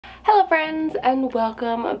Hello friends, and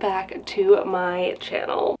welcome back to my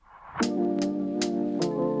channel.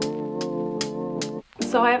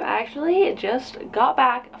 So I've actually just got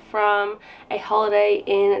back from a holiday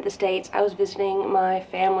in the States. I was visiting my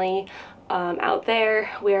family out there.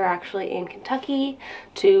 We're actually in Kentucky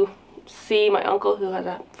to see my uncle who has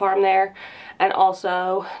a farm there, and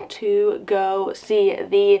also to go see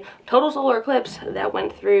the total solar eclipse that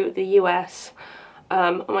went through the US.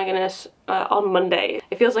 Oh my goodness, on Monday.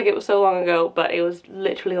 It feels like it was so long ago, but it was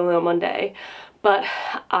literally only on Monday. But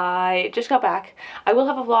I just got back. I will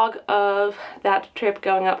have a vlog of that trip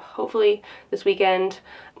going up hopefully this weekend,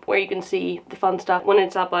 where you can see the fun stuff. When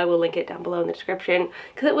it's up, I will link it down below in the description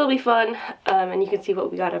because it will be fun, and you can see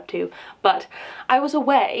what we got up to. But I was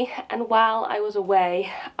away, and while I was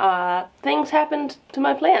away, things happened to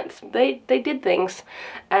my plants. They did things,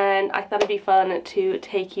 and I thought it'd be fun to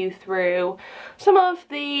take you through some of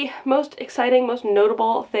the most exciting, most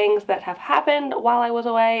notable things that have happened while I was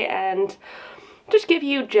away, and just give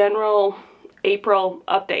you general April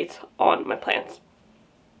updates on my plants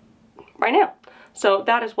right now. So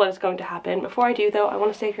that is what is going to happen. Before I do though, I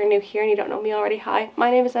want to say if you're new here and you don't know me already, hi,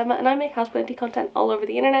 my name is Emma and I make houseplanty content all over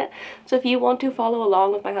the internet. So if you want to follow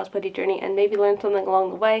along with my houseplanty journey and maybe learn something along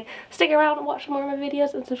the way, stick around and watch some more of my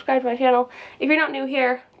videos and subscribe to my channel. If you're not new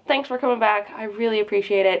here, thanks for coming back. I really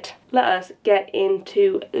appreciate it. Let us get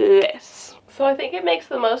into this. So I think it makes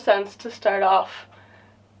the most sense to start off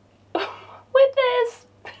with this.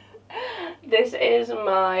 This is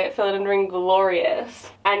my Philodendron Glorious,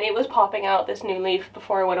 and it was popping out this new leaf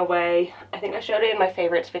before I went away. I think I showed it in my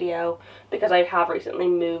favorites video because I have recently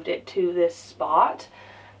moved it to this spot,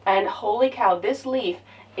 and holy cow, this leaf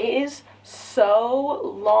is so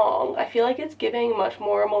long. I feel like it's giving much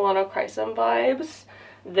more Melanochrysum vibes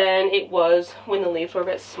than it was when the leaves were a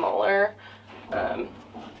bit smaller.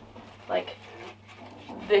 Like,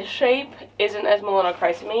 this shape isn't as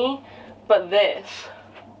Melanochrysum-y, but this,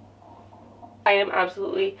 I am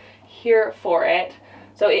absolutely here for it.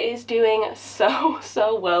 So it is doing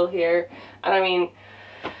so well here. And I mean,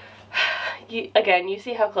 again, you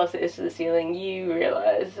see how close it is to the ceiling.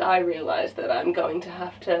 I realize that I'm going to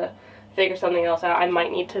have to figure something else out. I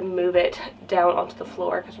might need to move it down onto the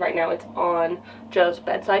floor because right now it's on Joe's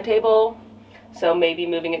bedside table. So maybe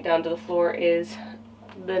moving it down to the floor is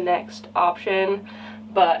the next option.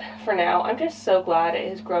 But for now, I'm just so glad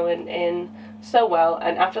it is growing in so well.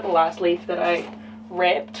 And after the last leaf that I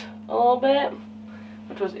ripped a little bit,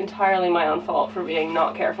 which was entirely my own fault for being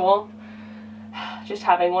not careful, just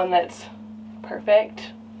having one that's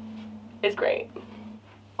perfect is great.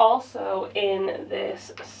 Also in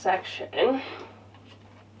this section,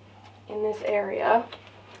 in this area,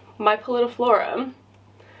 my Pallidiflorum,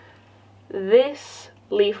 this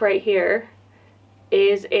leaf right here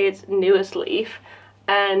is its newest leaf,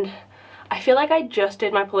 and I feel like I just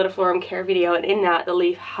did my Pallidiflorum care video, and in that the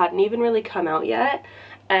leaf hadn't even really come out yet,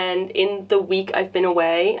 and in the week I've been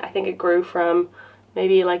away, I think it grew from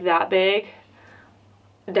maybe like that big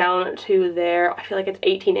down to there. I feel like it's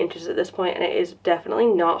 18 inches at this point, and it is definitely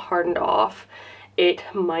not hardened off. It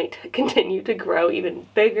might continue to grow even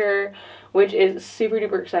bigger, which is super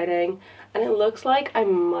duper exciting, and it looks like I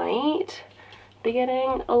might be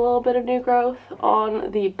getting a little bit of new growth on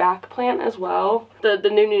the back plant as well. The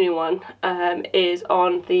new one is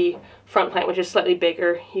on the front plant, which is slightly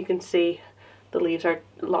bigger. You can see the leaves are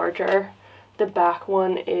larger. The back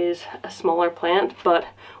one is a smaller plant, but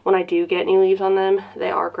when I do get new leaves on them, they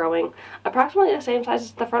are growing approximately the same size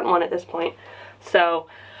as the front one at this point. So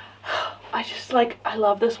I just I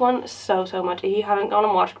love this one so much. If you haven't gone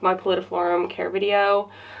and watched my Pallidiflorum care video,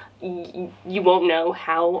 you won't know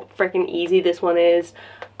how freaking easy this one is.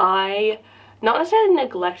 I not necessarily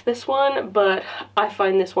neglect this one, but I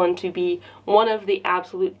find this one to be one of the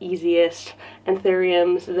absolute easiest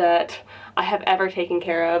anthuriums that I have ever taken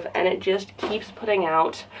care of, and it just keeps putting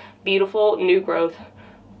out beautiful new growth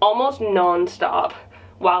almost non-stop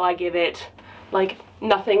while I give it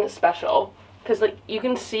nothing special, because you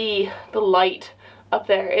can see the light up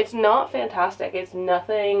there. It's not fantastic. It's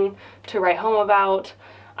nothing to write home about.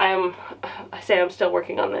 I say I'm still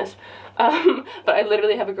working on this, but I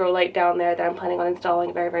literally have a grow light down there that I'm planning on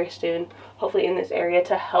installing very soon, hopefully in this area,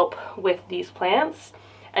 to help with these plants,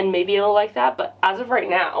 and maybe it'll like that. But as of right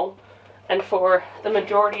now, and for the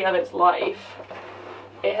majority of its life,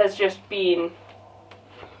 it has just been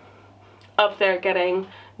up there getting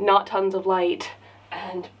not tons of light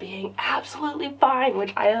and being absolutely fine,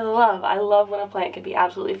 which I love. I love when a plant can be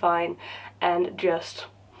absolutely fine and just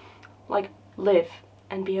live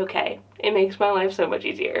and be okay. It makes my life so much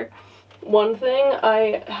easier. One thing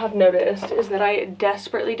I have noticed is that I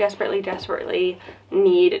desperately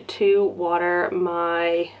need to water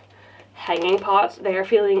my hanging pots. They are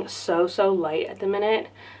feeling so light at the minute,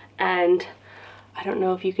 and I don't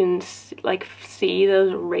know if you can see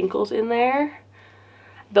those wrinkles in there.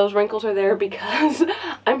 Those wrinkles are there because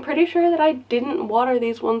I'm pretty sure that I didn't water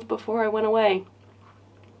these ones before I went away.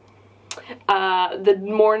 The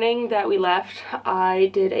morning that we left,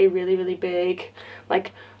 I did a really big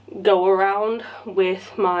go around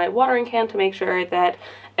with my watering can to make sure that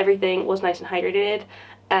everything was nice and hydrated,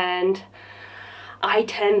 and I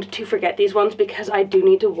tend to forget these ones because I do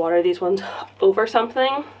need to water these ones over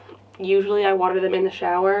something. Usually I water them in the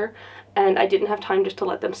shower, and I didn't have time just to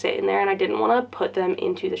let them sit in there, and I didn't want to put them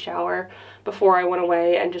into the shower before I went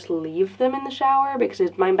away and just leave them in the shower because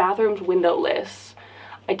my bathroom's windowless.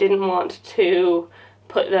 I didn't want to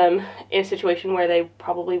put them in a situation where they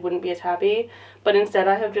probably wouldn't be as happy, but instead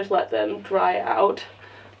I have just let them dry out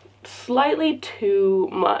slightly too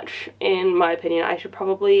much, in my opinion. I should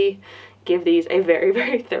probably give these a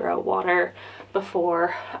very thorough water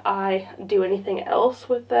before I do anything else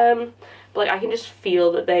with them. But I can just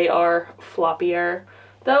feel that they are floppier,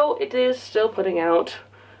 though it is still putting out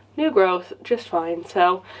new growth just fine.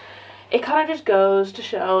 So it kind of just goes to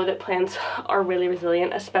show that plants are really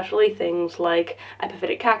resilient, especially things like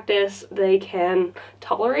epiphytic cactus. They can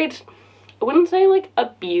tolerate, I wouldn't say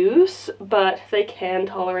abuse, but they can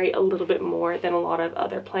tolerate a little bit more than a lot of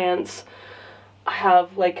other plants. I have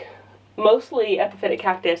mostly epiphytic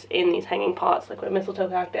cactus in these hanging pots, like my mistletoe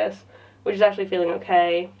cactus, which is actually feeling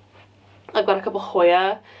okay. I've got a couple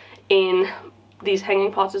Hoya in these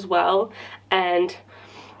hanging pots as well, and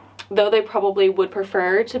though they probably would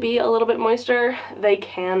prefer to be a little bit moister, they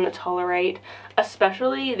can tolerate,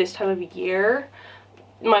 especially this time of year.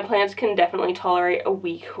 My plants can definitely tolerate a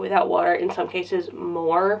week without water, in some cases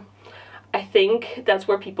more. I think that's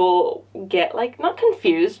where people get not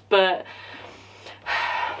confused, but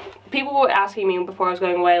people were asking me before I was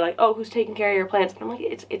going away, oh, who's taking care of your plants? And I'm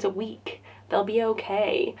like, it's a week. They'll be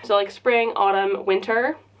okay. So spring, autumn,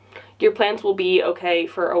 winter, your plants will be okay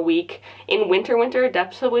for a week. In winter,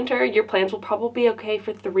 depths of winter, your plants will probably be okay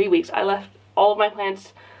for 3 weeks. I left all of my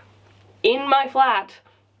plants in my flat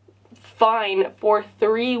fine for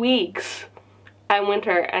 3 weeks at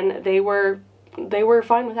winter, and they were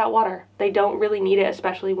fine without water. They don't really need it,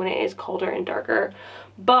 especially when it is colder and darker.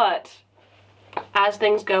 But as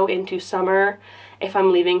things go into summer, if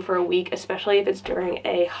I'm leaving for a week, especially if it's during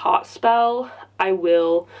a hot spell, I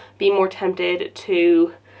will be more tempted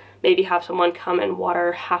to maybe have someone come and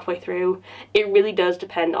water halfway through. It really does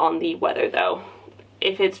depend on the weather though.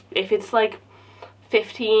 If it's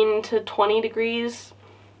 15 to 20 degrees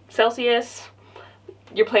Celsius,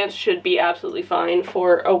 your plants should be absolutely fine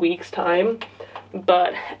for a week's time.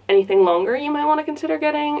 But anything longer, you might want to consider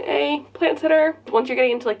getting a plant sitter. Once you're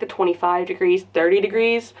getting into the 25 degrees, 30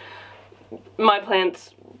 degrees, my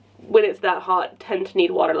plants, when it's that hot, tend to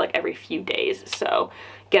need water every few days. So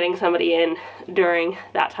getting somebody in during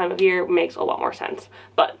that time of year makes a lot more sense.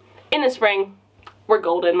 But in the spring, we're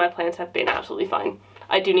golden. My plants have been absolutely fine.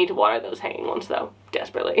 I do need to water those hanging ones though,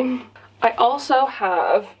 desperately. I also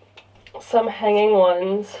have some hanging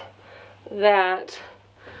ones that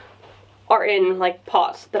are in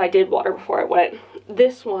pots that I did water before I went.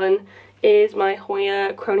 This one is my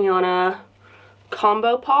Hoya Croniana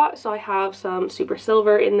combo pot, so I have some super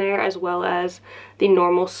silver in there as well as the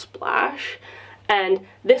normal splash, and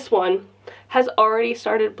this one has already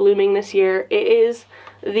started blooming this year. It is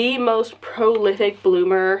the most prolific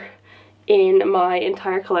bloomer in my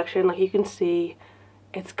entire collection. You can see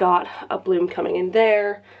it's got a bloom coming in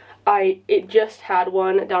there. It just had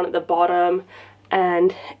one down at the bottom,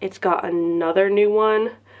 and it's got another new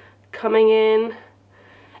one coming in.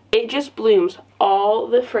 It just blooms all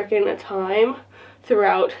the frickin' time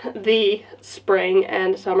throughout the spring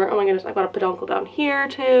and summer. Oh my goodness, I've got a peduncle down here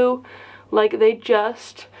too. They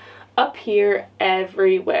just appear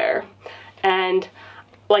everywhere. And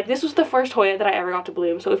this was the first Hoya that I ever got to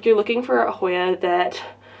bloom. So if you're looking for a Hoya that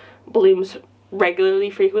blooms regularly,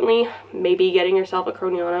 frequently, maybe getting yourself a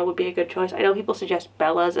Croniana would be a good choice. I know people suggest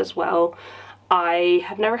Bellas as well. I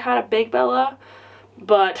have never had a big Bella,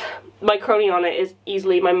 but my Croniana is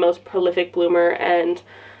easily my most prolific bloomer, and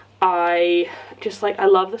I just I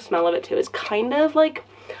love the smell of it too. It's kind of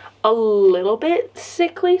a little bit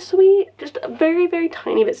sickly sweet, just a very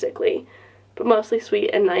tiny bit sickly, but mostly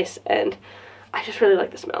sweet and nice, and I just really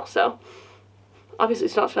like the smell. So obviously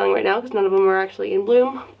it's not smelling right now because none of them are actually in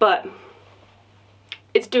bloom, but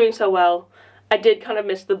it's doing so well, I did kind of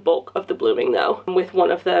miss the bulk of the blooming though with one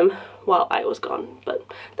of them while I was gone, but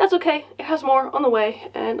that's okay. It has more on the way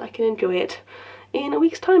and I can enjoy it in a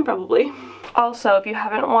week's time probably. Also, if you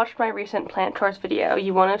haven't watched my recent plant tours video,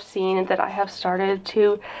 you won't have seen that I have started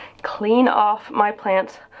to clean off my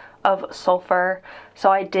plants of sulfur. So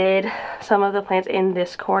I did some of the plants in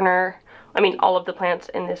this corner, I mean all of the plants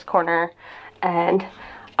in this corner, and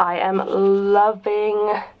I am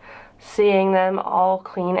loving seeing them all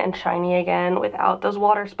clean and shiny again without those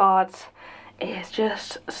water spots. It's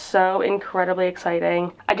just so incredibly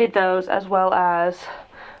exciting. I did those as well as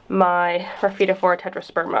my Rhaphidophora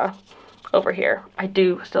tetrasperma over here. I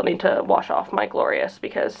do still need to wash off my Glorious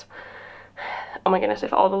because, oh my goodness,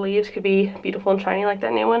 if all the leaves could be beautiful and shiny like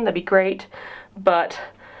that new one, that'd be great. But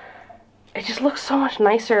it just looks so much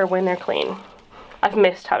nicer when they're clean. I've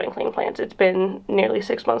missed having clean plants. It's been nearly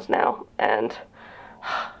 6 months now and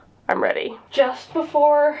I'm ready. Just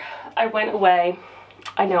before I went away,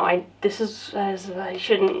 I know I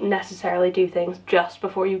shouldn't necessarily do things just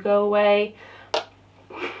before you go away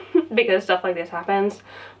because stuff like this happens,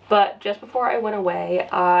 but just before I went away,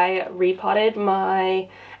 I repotted my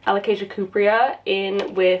Alocasia cuprea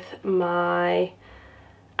in with my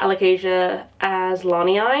Alocasia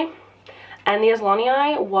Aslanii, and the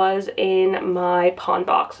Aslanii was in my pond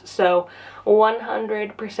box, so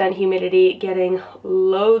 100% humidity, getting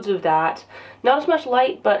loads of that. Not as much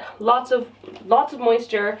light, but lots of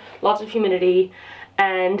moisture, lots of humidity,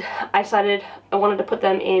 and I decided I wanted to put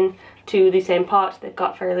them into the same pot. They've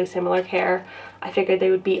got fairly similar care. I figured they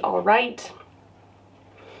would be alright.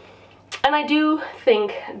 And I do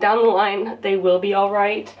think down the line they will be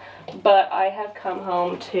alright, but I have come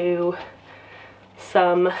home to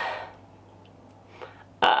some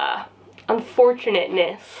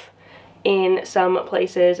unfortunateness in some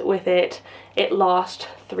places with it. It lost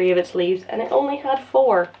 3 of its leaves and it only had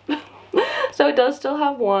 4. So it does still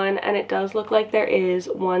have 1, and it does look like there is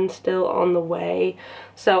 1 still on the way.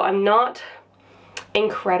 So I'm not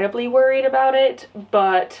incredibly worried about it,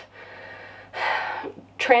 but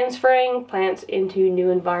transferring plants into new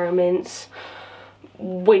environments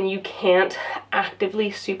when you can't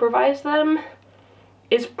actively supervise them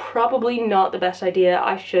is probably not the best idea.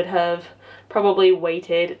 I should have probably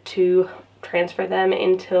waited to transfer them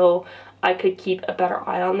until I could keep a better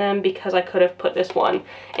eye on them, because I could have put this one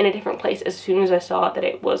in a different place as soon as I saw that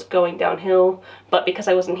it was going downhill, but because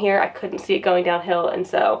I wasn't here I couldn't see it going downhill, and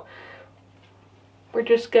so we're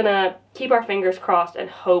just gonna keep our fingers crossed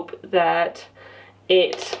and hope that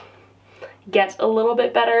it gets a little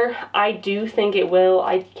bit better. I do think it will.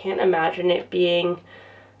 I can't imagine it being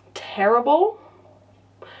terrible,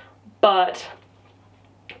 but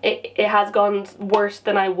it has gone worse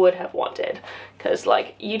than I would have wanted, because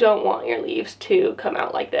like, you don't want your leaves to come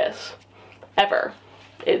out like this ever.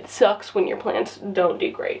 It sucks when your plants don't do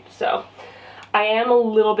great. So I am a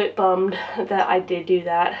little bit bummed that I did do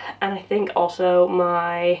that. And I think also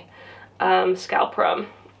my Scalprum,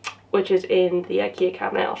 which is in the IKEA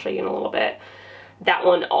cabinet, I'll show you in a little bit, that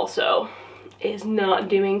one also is not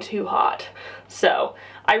doing too hot. So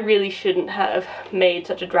I really shouldn't have made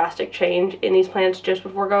such a drastic change in these plants just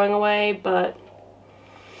before going away, but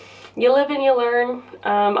you live and you learn.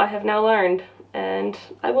 I have now learned, and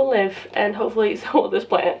I will live, and hopefully so will this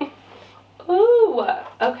plant. Ooh,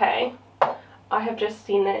 okay. I have just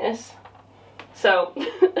seen this. So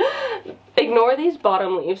ignore these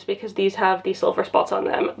bottom leaves because these have the sulfur spots on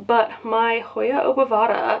them, but my Hoya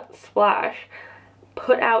obovata Splash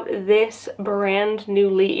put out this brand new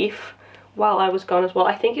leaf while I was gone as well.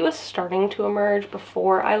 I think it was starting to emerge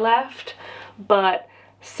before I left, but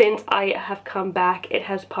since I have come back it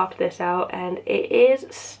has popped this out and it is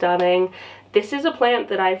stunning. This is a plant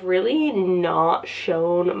that I've really not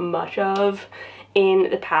shown much of in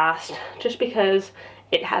the past just because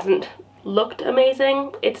it hasn't looked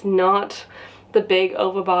amazing. It's not the big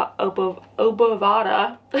obovata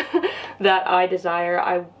that I desire.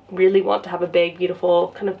 I really want to have a big,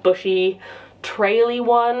 beautiful, kind of bushy, traily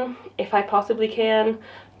one if I possibly can,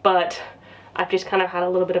 but I've just kind of had a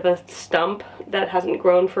little bit of a stump that hasn't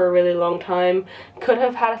grown for a really long time. Could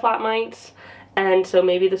have had flat mites, and so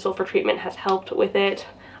maybe the sulfur treatment has helped with it.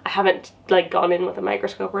 I haven't like gone in with a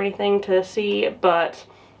microscope or anything to see, but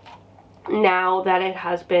now that it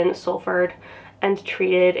has been sulfured and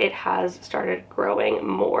treated, it has started growing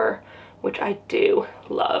more, which I do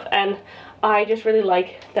love. And I just really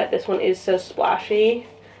like that this one is so splashy.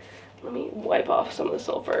 Let me wipe off some of the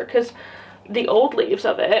sulfur, because the old leaves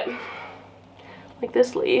of it, like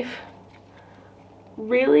this leaf,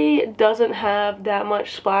 really doesn't have that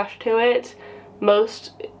much splash to it.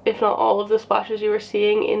 Most, if not all of the splashes you were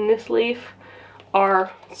seeing in this leaf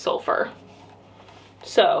are sulfur.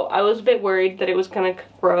 So I was a bit worried that it was gonna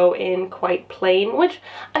grow in quite plain, which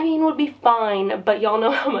I mean would be fine, but y'all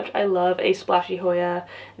know how much I love a splashy Hoya.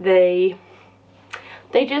 They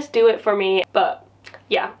just do it for me. But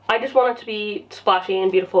yeah, I just want it to be splashy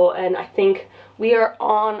and beautiful, and I think we are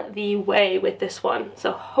on the way with this one.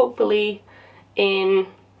 So hopefully in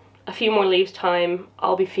a few more leaves time,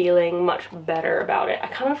 I'll be feeling much better about it. I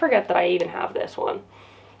kind of forget that I even have this one.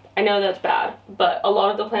 I know that's bad, but a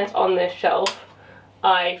lot of the plants on this shelf,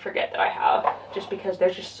 I forget that I have, just because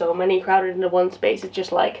there's just so many crowded into one space. It's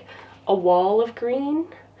just like a wall of green,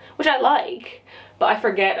 which I like, but I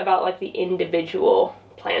forget about like the individual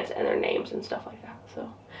plants and their names and stuff like that.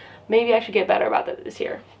 So maybe I should get better about that this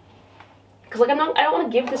year. Cause like I don't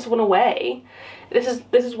want to give this one away. This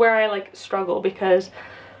is where I like struggle, because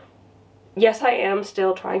yes, I am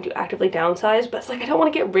still trying to actively downsize, but it's like I don't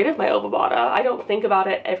want to get rid of my Ovibata. I don't think about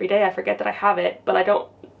it every day. I forget that I have it, but I don't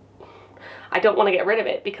want to get rid of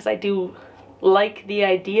it because I do like the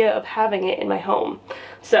idea of having it in my home.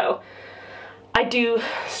 So I do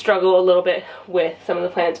struggle a little bit with some of the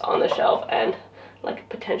plants on the shelf and like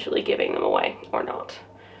potentially giving them away or not.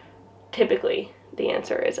 Typically the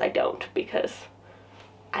answer is I don't, because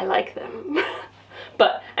I like them.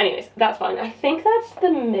 But anyways, that's fine. I think that's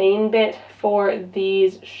the main bit for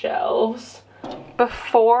these shelves.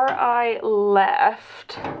 Before I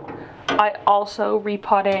left, I also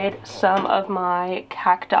repotted some of my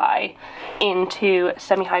cacti into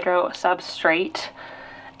semi-hydro substrate,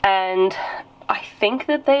 and I think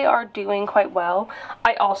that they are doing quite well.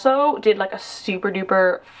 I also did like a super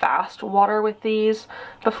duper fast water with these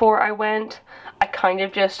before I went. I kind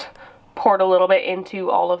of just poured a little bit into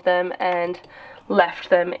all of them and left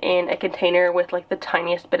them in a container with like the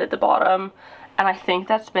tiniest bit at the bottom, and I think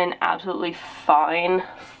that's been absolutely fine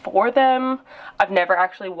for them. I've never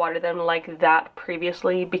actually watered them like that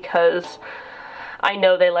previously because I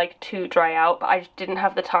know they like to dry out, but I just didn't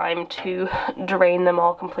have the time to drain them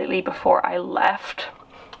all completely before I left.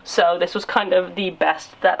 So this was kind of the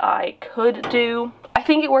best that I could do. I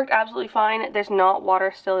think it worked absolutely fine. There's not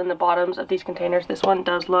water still in the bottoms of these containers. This one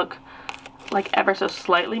does look like ever so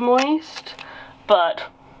slightly moist, but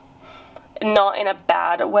not in a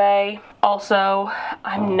bad way. Also,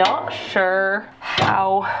 I'm not sure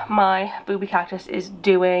how my booby cactus is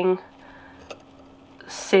doing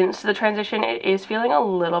since the transition. It is feeling a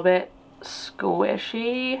little bit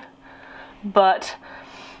squishy, but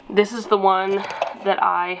this is the one that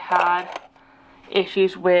I had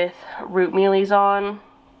issues with root mealies on,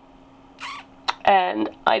 and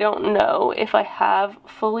I don't know if I have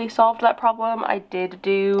fully solved that problem. I did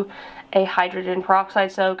do a hydrogen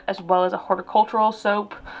peroxide soak as well as a horticultural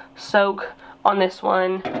soak on this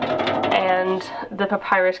one and the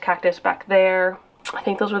papyrus cactus back there. I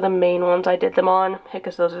think those were the main ones I did them on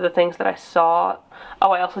because those are the things that I saw.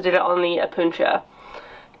 Oh, I also did it on the Apuntia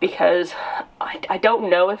because I don't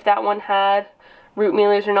know if that one had root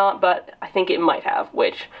mealies or not, but I think it might have,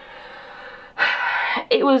 which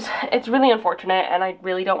it's really unfortunate, and I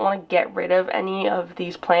really don't want to get rid of any of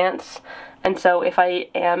these plants, and so if I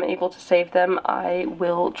am able to save them, I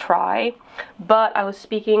will try. But I was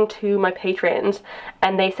speaking to my patrons,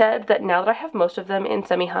 and they said that now that I have most of them in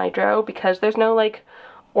semi-hydro, because there's no like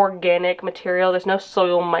organic material, there's no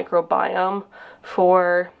soil microbiome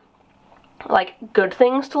for like good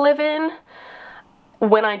things to live in,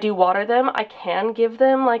 when I do water them, I can give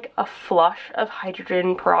them like a flush of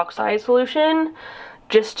hydrogen peroxide solution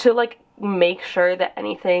just to like make sure that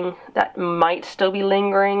anything that might still be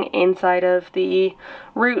lingering inside of the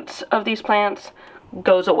roots of these plants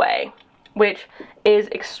goes away, which is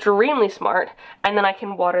extremely smart. And then I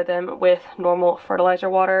can water them with normal fertilizer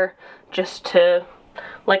water just to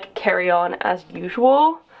like carry on as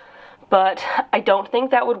usual. But I don't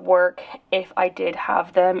think that would work if I did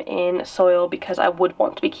have them in soil, because I would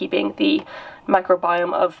want to be keeping the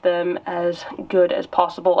microbiome of them as good as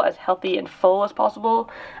possible, as healthy and full as possible,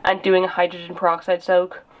 and doing a hydrogen peroxide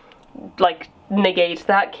soak like negates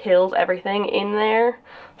that, kills everything in there.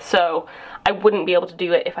 So I wouldn't be able to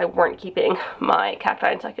do it if I weren't keeping my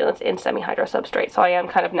cacti and succulents in semi-hydro substrate, so I am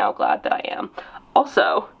kind of now glad that I am.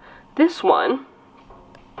 Also, this one,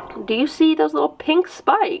 do you see those little pink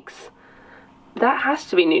spikes? That has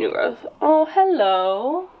to be new growth. Oh,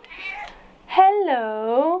 hello.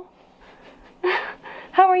 Hello.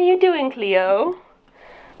 How are you doing, Cleo?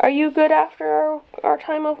 Are you good after our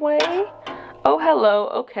time away? Oh, hello.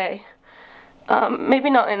 Okay. Maybe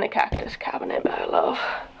not in the cactus cabinet, but I love.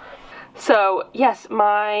 So, yes,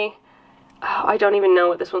 my... Oh, I don't even know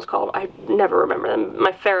what this one's called. I never remember them.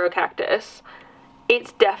 My Pharaoh cactus.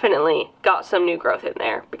 It's definitely got some new growth in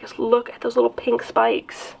there, because look at those little pink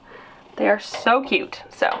spikes. They are so cute.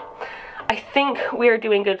 So I think we are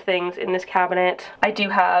doing good things in this cabinet. I do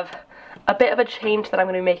have a bit of a change that I'm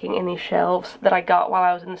going to be making in these shelves that I got while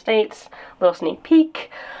I was in the States. A little sneak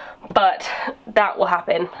peek, but that will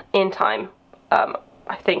happen in time.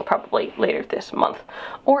 I think probably later this month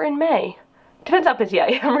or in May. Depends how busy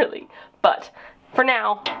I am, really. But for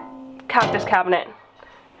now, cactus cabinet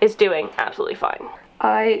is doing absolutely fine.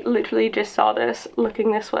 I literally just saw this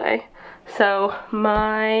looking this way. So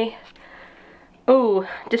my,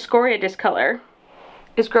 Discoria Discolor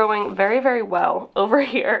is growing very, very well over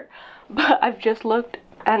here. But I've just looked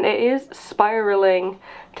and it is spiraling,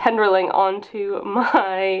 tendriling onto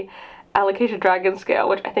my Alocasia Dragon scale,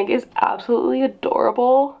 which I think is absolutely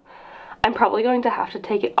adorable. I'm probably going to have to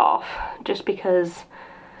take it off just because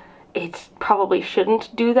it probably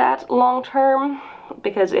shouldn't do that long term,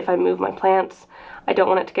 because if I move my plants, I don't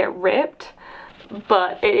want it to get ripped,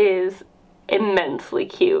 but it is immensely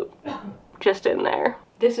cute just in there.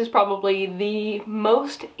 This is probably the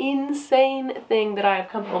most insane thing that I have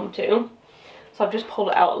come home to. So I've just pulled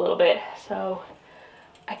it out a little bit so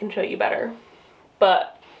I can show you better.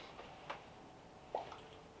 But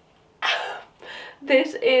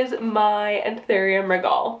this is my Anthurium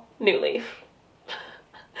Regal new leaf.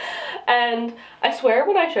 And I swear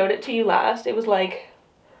when I showed it to you last, it was like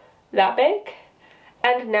that big.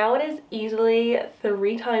 And now it is easily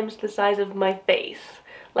 3 times the size of my face.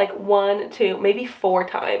 Like 1, 2, maybe 4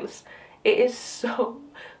 times. It is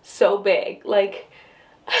so big. Like,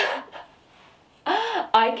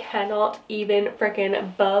 I cannot even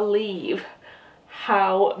freaking believe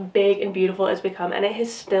how big and beautiful it's become, and it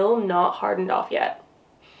has still not hardened off yet.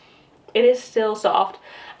 It is still soft,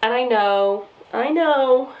 and I know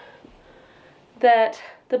that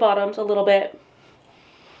the bottom's a little bit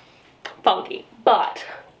funky, but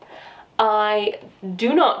I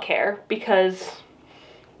do not care because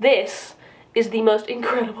this is the most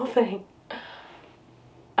incredible thing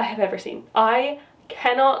I have ever seen. I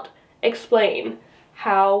cannot explain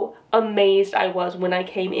how amazed I was when I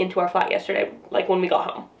came into our flat yesterday, like when we got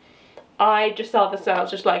home. I just saw this and I was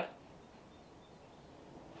just like,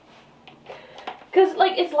 because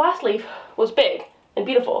like its last leaf was big and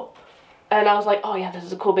beautiful, and I was like, oh yeah, this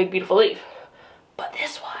is a cool big beautiful leaf. But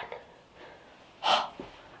this one,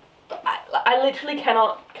 I literally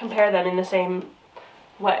cannot compare them in the same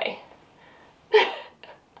way.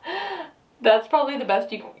 That's probably the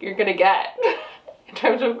best you're gonna get in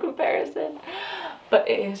terms of comparison. But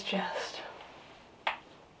it is just,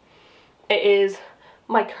 it is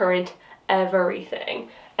my current everything.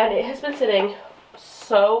 And it has been sitting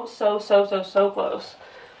so close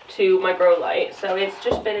to my grow light. So it's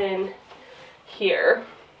just been in here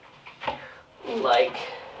like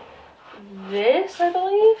this, I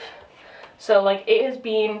believe. So like it has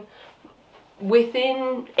been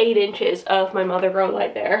within 8 inches of my mother grow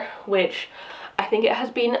light there, which I think it has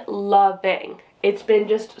been loving. It's been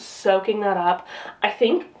just soaking that up. I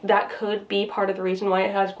think that could be part of the reason why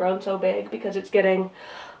it has grown so big, because it's getting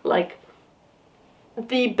like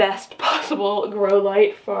the best possible grow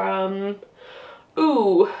light from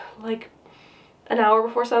like an hour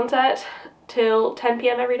before sunset till 10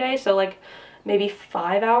 p.m. every day. So like maybe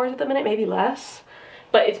 5 hours at the minute, maybe less.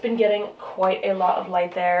 But it's been getting quite a lot of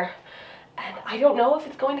light there. And I don't know if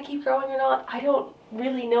it's going to keep growing or not. I don't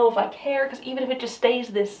really know if I care, because even if it just stays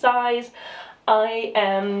this size, I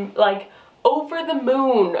am like over the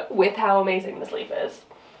moon with how amazing this leaf is.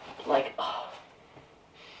 Like, oh,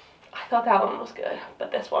 I thought that one was good,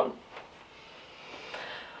 but this one,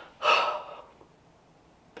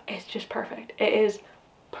 it's just perfect. It is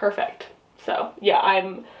perfect. So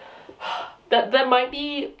yeah, that might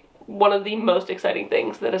be one of the most exciting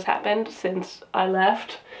things that has happened since I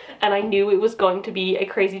left. And I knew it was going to be a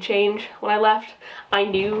crazy change when I left. I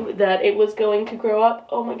knew that it was going to grow up.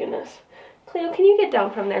 Oh my goodness. Cleo, can you get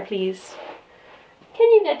down from there, please? Can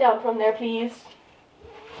you get down from there, please?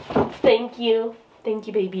 Thank you. Thank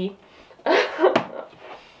you, baby.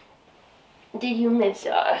 Did you miss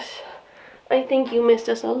us? I think you missed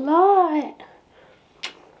us a lot.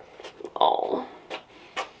 Oh.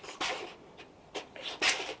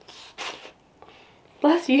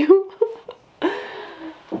 Bless you.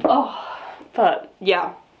 Oh, but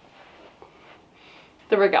yeah.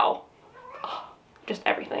 The Regal. Just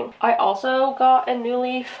everything. I also got a new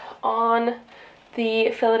leaf on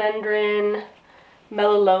the Philodendron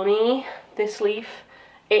Melilone, this leaf.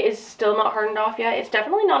 It is still not hardened off yet. It's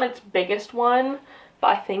definitely not its biggest one, but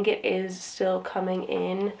I think it is still coming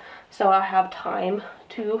in, so I have time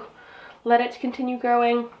to let it continue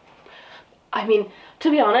growing. I mean,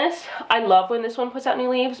 to be honest, I love when this one puts out new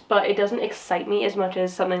leaves, but it doesn't excite me as much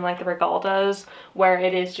as something like the Regal does, where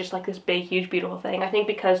it is just like this big, huge, beautiful thing. I think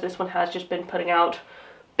because this one has just been putting out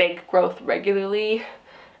big growth regularly,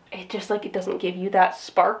 it just like, it doesn't give you that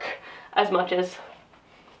spark as much as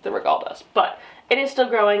the Regal does. But it is still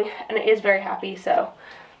growing and it is very happy, so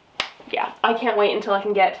yeah, I can't wait until I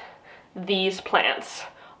can get these plants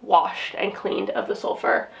washed and cleaned of the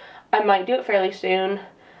sulfur. I might do it fairly soon.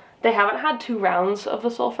 They haven't had 2 rounds of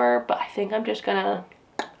the sulfur, but I think I'm just gonna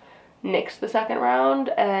nix the 2nd round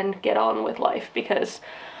and get on with life, because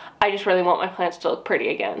I just really want my plants to look pretty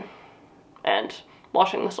again. And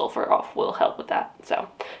washing the sulfur off will help with that. So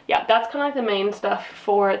yeah, that's kind of like the main stuff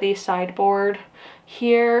for the sideboard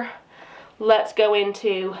here. Let's go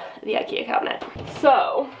into the IKEA cabinet.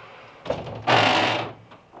 So,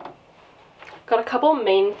 got a couple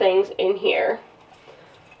main things in here.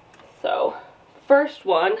 So, first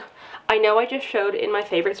one, I know I just showed in my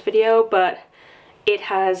favorites video, but it's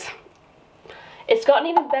gotten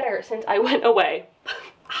even better since I went away.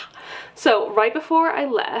 So right before I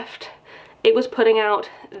left, it was putting out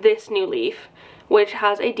this new leaf, which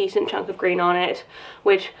has a decent chunk of green on it,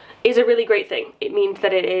 which is a really great thing. It means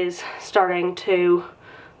that it is starting to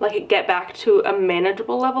like get back to a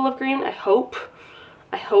manageable level of green, I hope.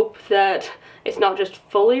 I hope that it's not just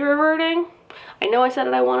fully reverting. I know I said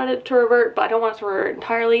that I wanted it to revert, but I don't want it to revert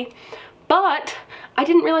entirely. But I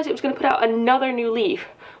didn't realize it was going to put out another new leaf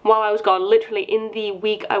while I was gone, literally in the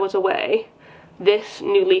week I was away. This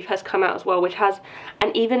new leaf has come out as well, which has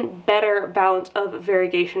an even better balance of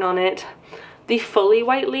variegation on it. The fully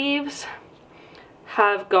white leaves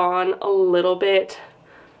have gone a little bit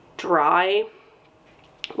dry,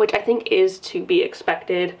 which I think is to be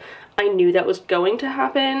expected. I knew that was going to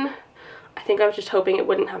happen. I think I was just hoping it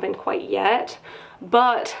wouldn't happen quite yet.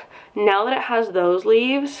 But now that it has those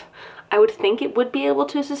leaves, I would think it would be able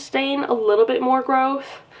to sustain a little bit more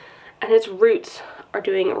growth. And its roots are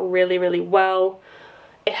doing really, really well.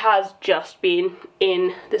 It has just been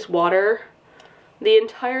in this water the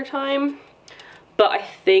entire time, but I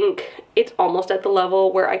think it's almost at the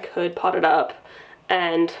level where I could pot it up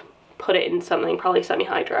and put it in something, probably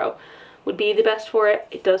semi-hydro would be the best for it.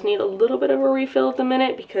 It does need a little bit of a refill at the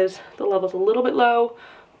minute because the level's a little bit low,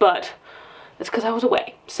 but it's because I was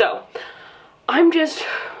away. So I'm just,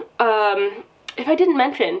 if I didn't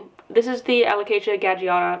mention, this is the Alocasia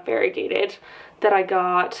Gaggiata variegated that I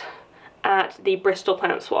got at the Bristol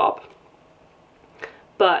plant swap.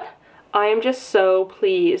 But I am just so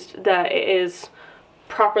pleased that it is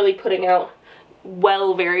properly putting out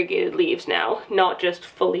well variegated leaves now, not just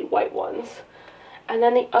fully white ones. And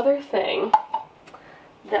then the other thing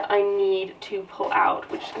that I need to pull out,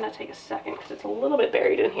 which is going to take a second because it's a little bit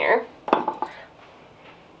buried in here.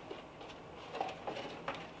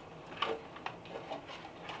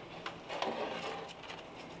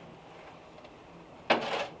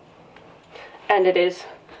 And it is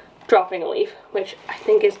dropping a leaf, which I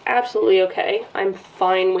think is absolutely okay. I'm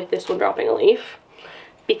fine with this one dropping a leaf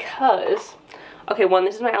because, okay, one,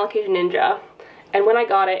 this is my Alocasia Ninja, and when I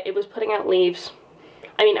got it, it was putting out leaves.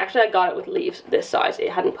 I mean, actually I got it with leaves this size.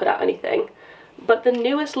 It hadn't put out anything. But the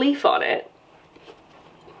newest leaf on it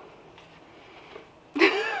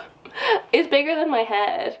is bigger than my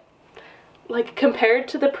head. Like, compared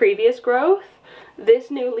to the previous growth, this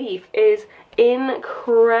new leaf is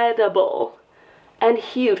incredible and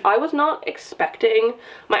huge. I was not expecting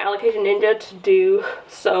my Alocasia Ninja to do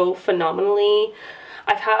so phenomenally.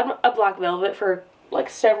 I've had a black velvet for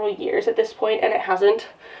like several years at this point, and it hasn't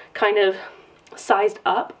kind of sized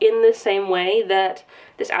up in the same way that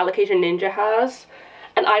this Alocasia Ninja has.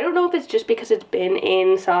 And I don't know if it's just because it's been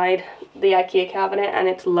inside the IKEA cabinet and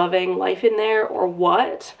it's loving life in there or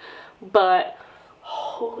what, but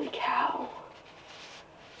holy cow.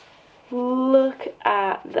 Look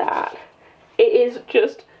at that. It is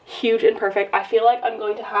just huge and perfect. I feel like I'm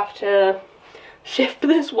going to have to shift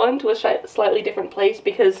this one to a slightly different place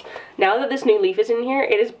because now that this new leaf is in here,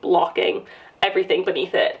 it is blocking everything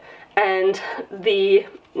beneath it. And the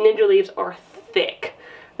Ninja leaves are thick.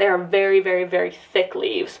 They are very, very, very thick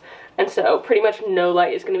leaves. And so pretty much no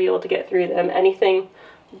light is going to be able to get through them. Anything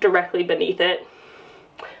directly beneath it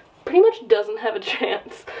pretty much doesn't have a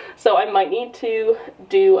chance. So I might need to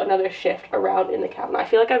do another shift around in the cabinet. I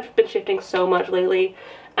feel like I've been shifting so much lately,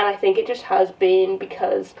 and I think it just has been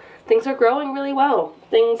because things are growing really well.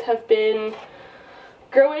 Things have been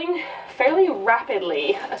growing fairly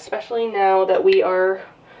rapidly, especially now that we are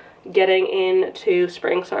getting into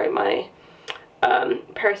spring. Sorry, my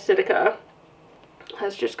Parasitica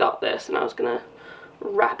has just got this, and I was gonna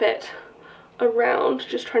wrap it around,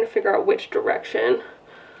 just trying to figure out which direction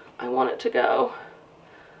I want it to go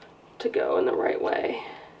in the right way.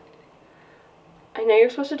 I know you're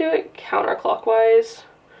supposed to do it counterclockwise,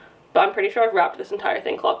 but I'm pretty sure I've wrapped this entire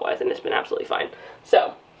thing clockwise and it's been absolutely fine.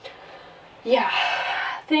 So, yeah,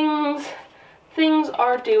 things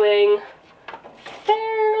are doing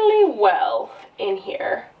fairly well in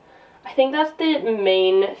here. I think that's the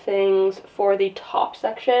main things for the top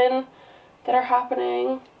section that are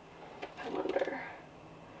happening. I wonder.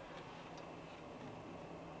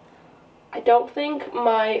 I don't think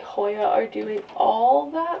my Hoya are doing all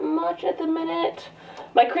that much at the minute.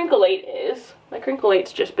 My Crinkle 8 is. My Crinkle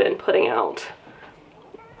 8's just been putting out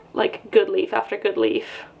like good leaf after good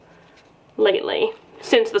leaf lately,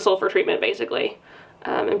 since the sulfur treatment basically.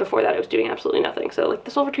 And before that it was doing absolutely nothing. So like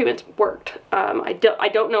the sulfur treatments worked. I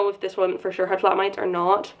don't know if this one for sure had flat mites or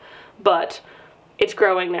not, but it's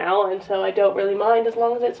growing now, and so I don't really mind as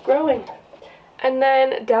long as it's growing. And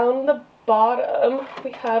then down the bottom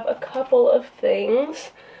we have a couple of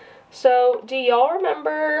things. So do y'all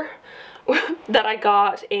remember that I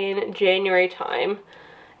got in January time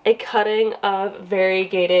a cutting of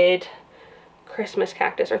variegated Christmas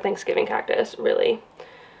cactus, or Thanksgiving cactus really?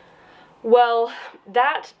 Well,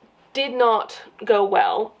 that did not go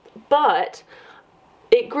well, but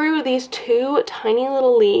it grew these two tiny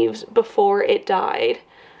little leaves before it died,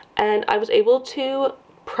 and I was able to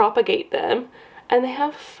propagate them, and they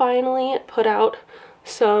have finally put out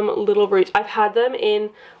some little roots. I've had them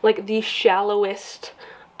in like the shallowest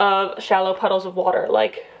of shallow puddles of water.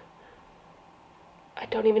 Like, I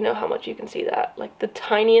don't even know how much you can see that. Like the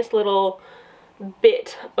tiniest little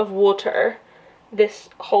bit of water this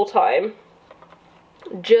whole time,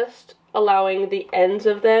 just allowing the ends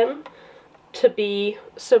of them to be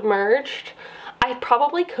submerged. I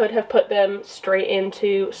probably could have put them straight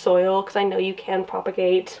into soil, because I know you can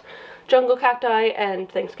propagate jungle cacti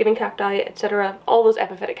and Thanksgiving cacti, etc. All those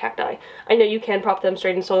epiphytic cacti. I know you can prop them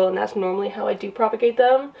straight in soil, and that's normally how I do propagate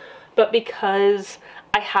them. But because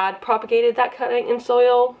I had propagated that cutting in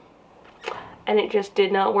soil and it just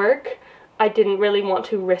did not work, I didn't really want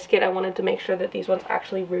to risk it. I wanted to make sure that these ones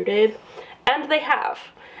actually rooted. And they have.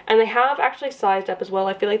 And they have actually sized up as well.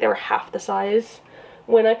 I feel like they were half the size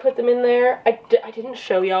when I put them in there. I didn't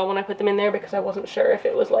show y'all when I put them in there because I wasn't sure if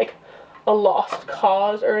it was like a lost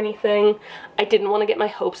cause or anything. I didn't want to get my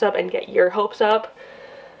hopes up and get your hopes up,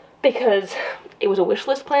 because it was a wish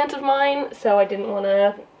list plant of mine, so I didn't want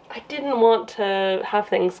to have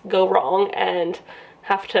things go wrong and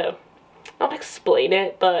have to not explain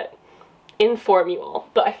it, but inform you all.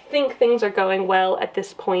 But I think things are going well at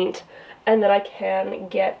this point, and that I can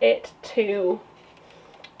get it to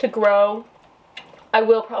grow. I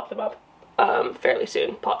will prop them up fairly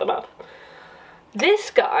soon, pot them up.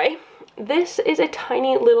 This guy, this is a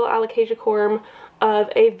tiny little alocasia corm of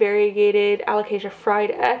a variegated Alocasia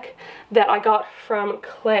Frydek that I got from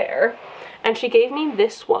Claire, and she gave me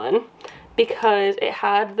this one because it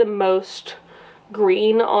had the most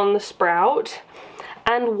green on the sprout,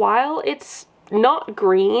 and while it's not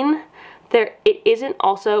green, it isn't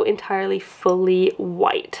also entirely fully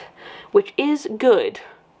white, which is good.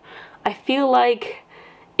 I feel like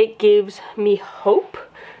it gives me hope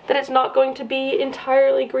that it's not going to be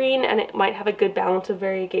entirely green, and it might have a good balance of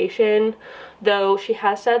variegation, though she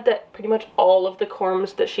has said that pretty much all of the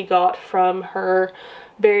corms that she got from her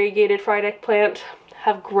variegated Frydek plant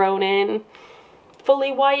have grown in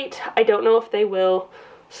fully white. I don't know if they will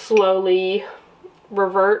slowly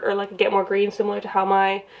revert or like get more green, similar to how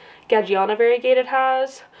my Gadgiana variegated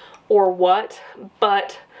has, or what,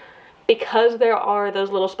 but because there are those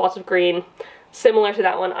little spots of green similar to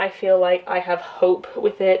that one, I feel like I have hope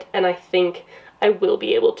with it, and I think I will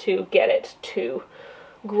be able to get it to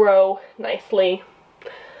grow nicely.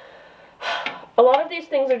 A lot of these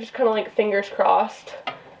things are just kind of like fingers crossed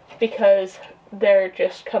because they're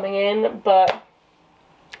just coming in, but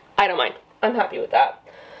I don't mind. I'm happy with that.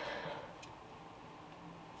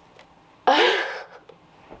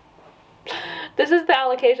 This is the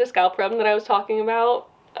Alocasia scalprum that I was talking about,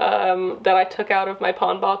 that I took out of my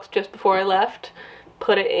pond box just before I left,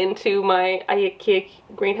 put it into my IKEA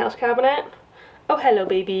greenhouse cabinet. Oh, hello,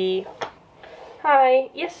 baby. Hi.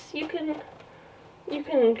 Yes, you can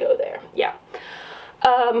go there. Yeah.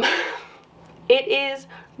 It is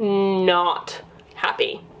not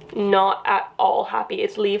happy. Not at all happy.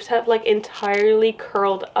 Its leaves have like entirely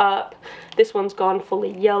curled up. This one's gone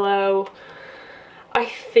fully yellow. I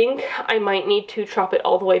think I might need to chop it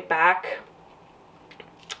all the way back,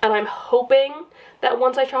 and I'm hoping that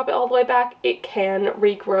once I chop it all the way back, it can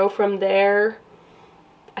regrow from there.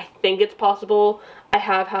 I think it's possible. I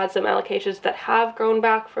have had some alocasias that have grown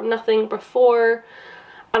back from nothing before.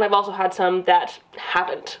 And I've also had some that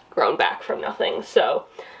haven't grown back from nothing. So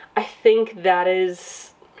I think that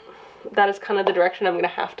is kind of the direction I'm going to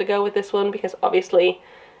have to go with this one, because obviously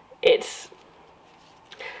it's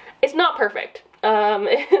not perfect. And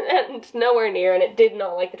it's nowhere near, and it did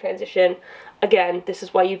not like the transition. Again, this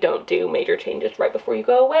is why you don't do major changes right before you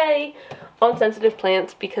go away on sensitive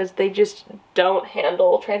plants, because they just don't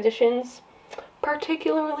handle transitions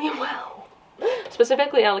particularly well.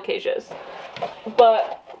 Specifically alocasias.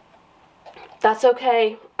 But that's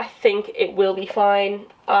okay. I think it will be fine.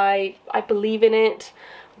 I believe in it,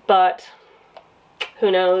 but who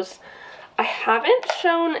knows. I haven't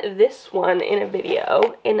shown this one in a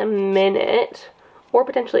video in a minute, or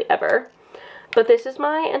potentially ever, but this is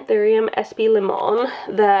my Anthurium SP Limon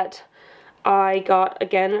that I got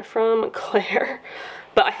again from Claire,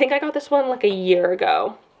 but I think I got this one like a year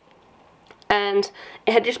ago, and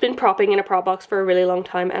it had just been propping in a prop box for a really long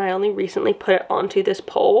time, and I only recently put it onto this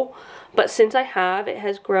pole. But since I have, it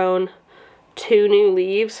has grown 2 new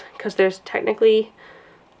leaves, because there's technically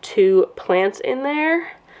 2 plants in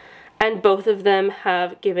there, and both of them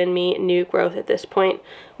have given me new growth at this point,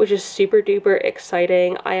 which is super duper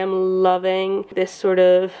exciting. I am loving this sort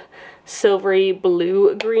of silvery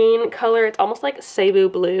blue green color. It's almost like Cebu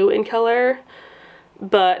blue in color,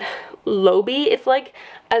 but lobe. It's like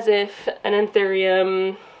as if an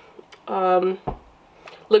Anthurium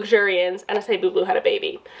luxurians and a Cebu blue had a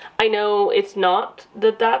baby. I know it's not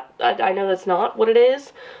I know that's not what it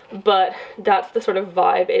is, but that's the sort of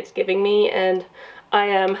vibe it's giving me, and I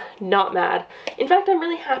am not mad. In fact, I'm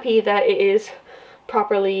really happy that it is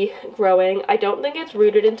properly growing. I don't think it's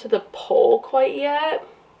rooted into the pole quite yet.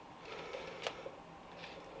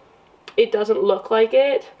 It doesn't look like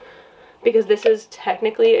it, because this is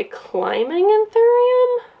technically a climbing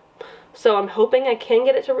Anthurium. So I'm hoping I can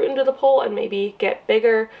get it to root into the pole and maybe get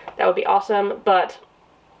bigger. That would be awesome, but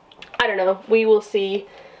I don't know. We will see.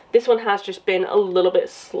 This one has just been a little bit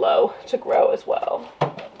slow to grow as well.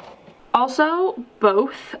 Also,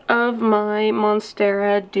 both of my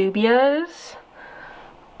Monstera dubias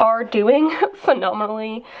are doing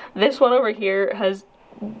phenomenally. This one over here has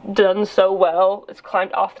done so well. It's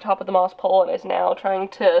climbed off the top of the moss pole and is now trying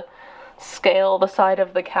to scale the side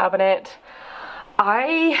of the cabinet.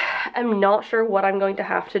 I am not sure what I'm going to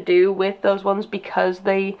have to do with those ones, because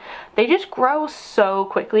they just grow so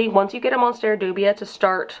quickly. Once you get a Monstera dubia to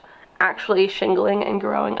start actually shingling and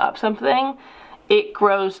growing up something, it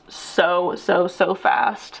grows so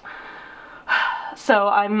fast. So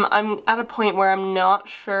I'm at a point where I'm not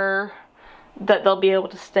sure that they'll be able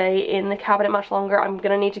to stay in the cabinet much longer. I'm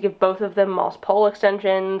gonna need to give both of them moss pole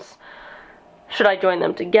extensions. Should I join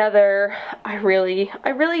them together? I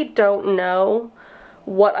really don't know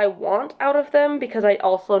what I want out of them, because I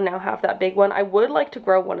also now have that big one. I would like to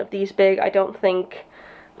grow one of these big. I don't think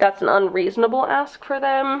that's an unreasonable ask for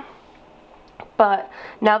them. But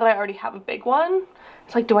now that I already have a big one,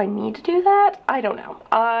 it's like, do I need to do that? I don't know.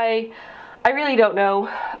 I really don't know.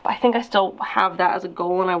 I think I still have that as a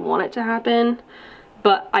goal and I want it to happen,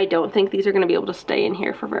 but I don't think these are going to be able to stay in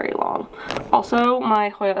here for very long. Also, my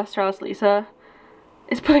Hoya Australis Lisa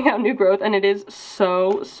is putting out new growth, and it is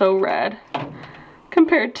so red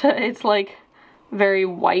compared to its like very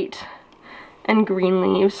white and green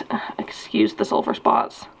leaves. Excuse the sulfur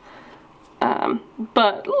spots.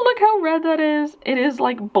 But look how red that is. It is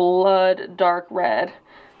like blood dark red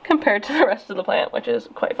compared to the rest of the plant, which is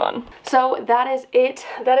quite fun. So that is it.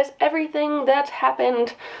 That is everything that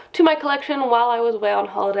happened to my collection while I was away on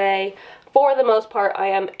holiday. For the most part, I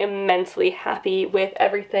am immensely happy with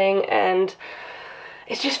everything, and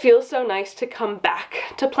it just feels so nice to come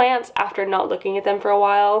back to plants after not looking at them for a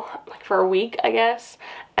while, like for a week, I guess,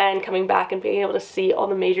 and coming back and being able to see all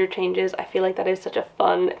the major changes. I feel like that is such a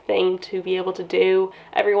fun thing to be able to do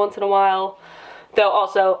every once in a while. Though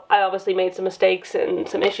also, I obviously made some mistakes and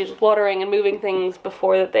some issues with watering and moving things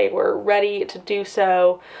before that they were ready to do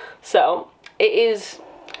so. So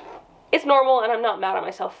it's normal, and I'm not mad at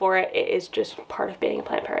myself for it. It is just part of being a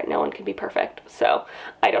plant parent. No one can be perfect, so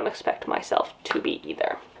I don't expect myself to be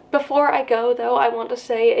either. Before I go, though, I want to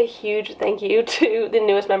say a huge thank you to the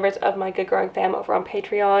newest members of my Good Growing fam over on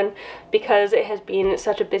Patreon, because it has been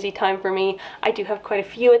such a busy time for me. I do have quite a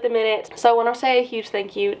few at the minute, so I want to say a huge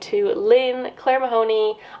thank you to Lynn, Claire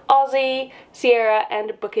Mahoney, Ozzy, Sierra,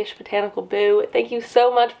 and Bookish Botanical Boo. Thank you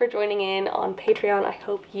so much for joining in on Patreon. I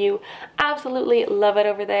hope you absolutely love it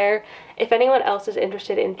over there. If anyone else is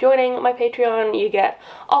interested in joining my Patreon, you get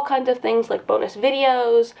all kinds of things like bonus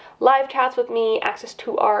videos, live chats with me, access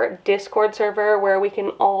to our Discord server where we can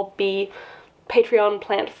all be Patreon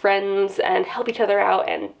plant friends and help each other out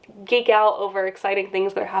and geek out over exciting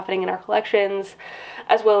things that are happening in our collections,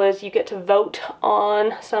 as well as you get to vote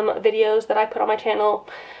on some videos that I put on my channel.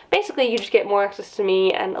 Basically, you just get more access to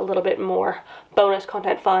me and a little bit more bonus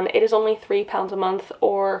content fun. It is only £3 a month,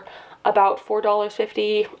 or about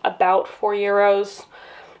 $4.50, about €4.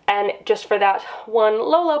 And just for that one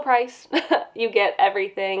low price, you get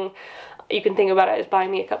everything. You can think about it as buying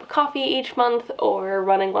me a cup of coffee each month, or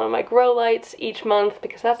running one of my grow lights each month,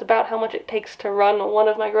 because that's about how much it takes to run one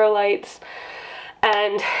of my grow lights.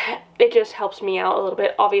 And it just helps me out a little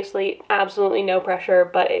bit. Obviously, absolutely no pressure,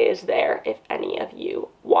 but it is there if any of you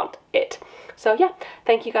want it. So yeah,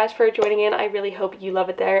 thank you guys for joining in. I really hope you love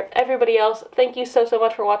it there. Everybody else, thank you so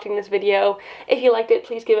much for watching this video. If you liked it,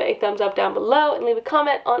 please give it a thumbs up down below and leave a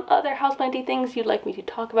comment on other houseplanty things you'd like me to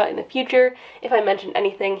talk about in the future. If I mentioned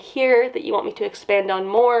anything here that you want me to expand on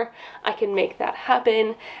more, I can make that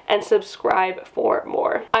happen, and subscribe for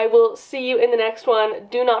more. I will see you in the next one.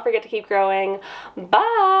 Do not forget to keep growing.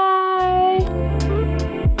 Bye!